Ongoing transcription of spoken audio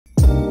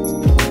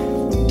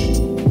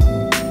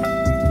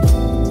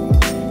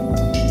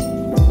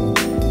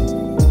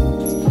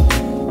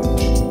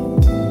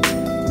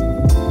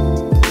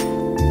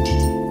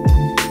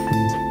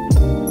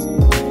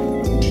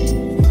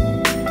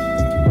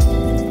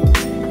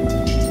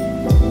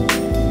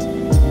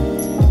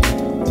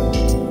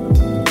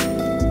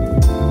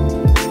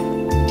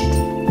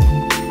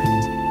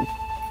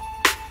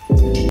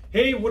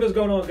what's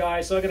going on,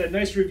 guys? So I got a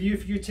nice review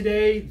for you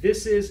today.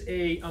 This is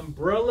a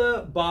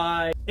umbrella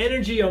by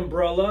Energie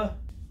umbrella.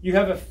 You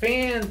have a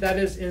fan that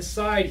is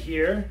inside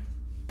here.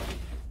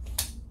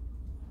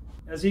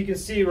 As you can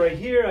see right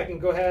here, I can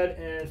go ahead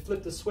and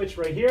flip the switch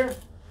right here.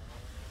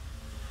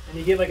 And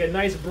you get like a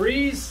nice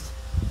breeze.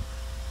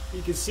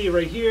 You can see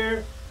right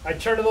here. I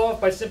turn it off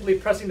by simply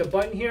pressing the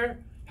button here.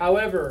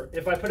 However,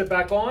 if I put it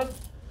back on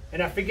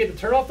and I forget to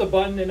turn off the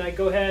button and I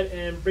go ahead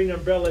and bring the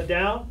umbrella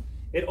down,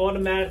 it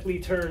automatically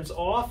turns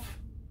off.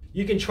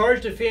 You can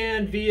charge the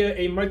fan via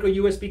a micro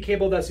USB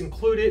cable that's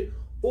included,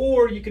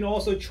 or you can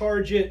also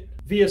charge it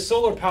via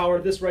solar power.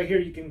 This right here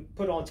you can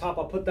put on top.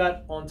 I'll put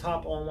that on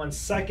top on 1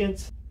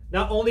 second.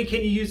 Not only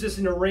can you use this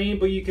in the rain,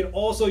 but you can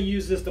also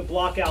use this to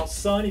block out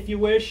sun if you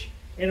wish.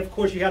 And of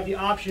course you have the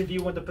option if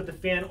you want to put the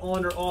fan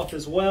on or off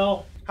as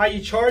well. How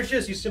you charge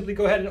this, you simply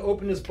go ahead and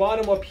open this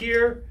bottom up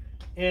here,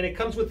 and it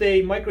comes with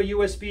a micro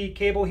USB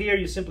cable here.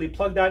 You simply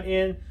plug that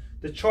in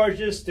to charge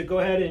this to go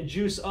ahead and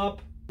juice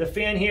up the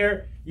fan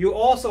here. You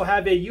also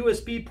have a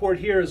USB port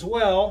here as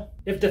well.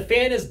 If the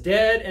fan is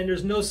dead and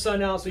there's no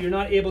sun out, so you're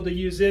not able to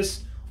use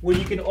this, what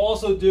you can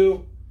also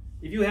do,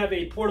 if you have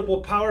a portable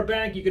power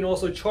bank, you can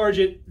also charge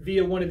it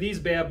via one of these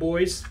bad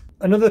boys.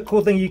 Another cool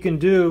thing you can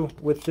do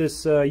with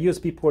this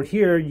USB port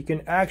here, you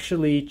can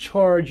actually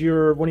charge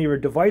one of your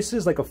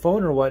devices, like a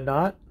phone or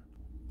whatnot.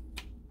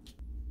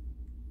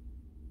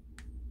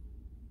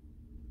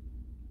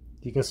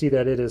 You can see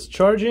that it is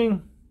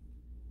charging.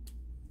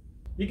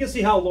 You can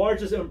see how large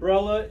this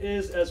umbrella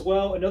is as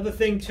well. Another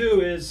thing too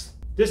is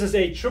this is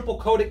a triple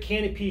coated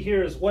canopy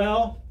here as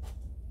well.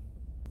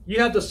 You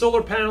have the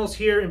solar panels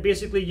here, and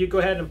basically you go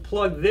ahead and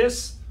plug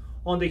this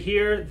onto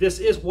here. This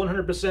is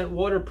 100%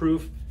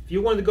 waterproof. If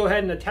you wanted to go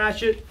ahead and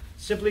attach it,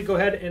 simply go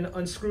ahead and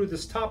unscrew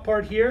this top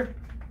part here,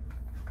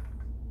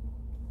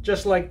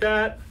 just like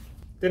that.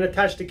 Then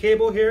attach the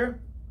cable here.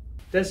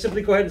 Then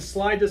simply go ahead and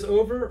slide this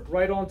over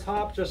right on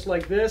top, just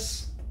like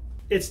this.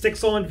 It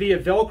sticks on via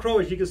Velcro,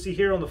 as you can see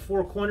here on the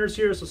 4 corners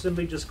here. So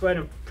simply just go ahead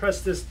and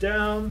press this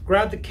down.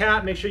 Grab the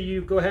cap, make sure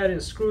you go ahead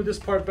and screw this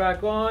part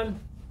back on.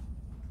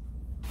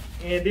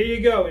 And there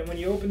you go. And when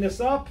you open this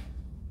up,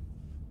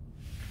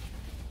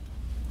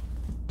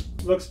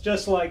 looks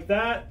just like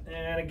that.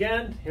 And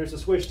again, here's the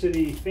switch to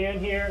the fan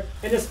here.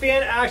 And this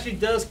fan actually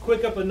does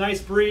quick up a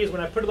nice breeze.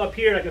 When I put it up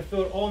here, I can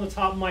feel it all on the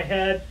top of my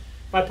head.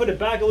 If I put it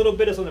back a little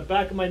bit, it's on the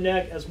back of my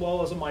neck as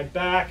well as on my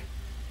back.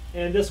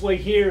 And this way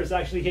here is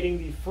actually hitting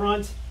the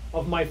front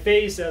of my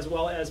face as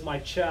well as my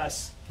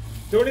chest.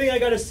 The only thing I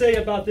gotta say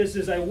about this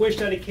is I wish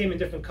that it came in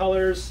different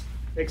colors,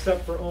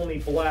 except for only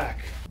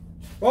black.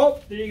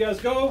 Well, there you guys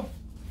go.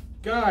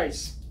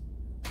 Guys,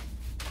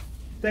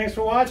 thanks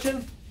for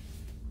watching.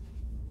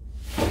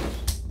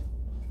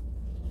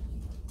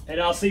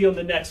 And I'll see you on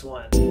the next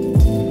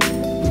one.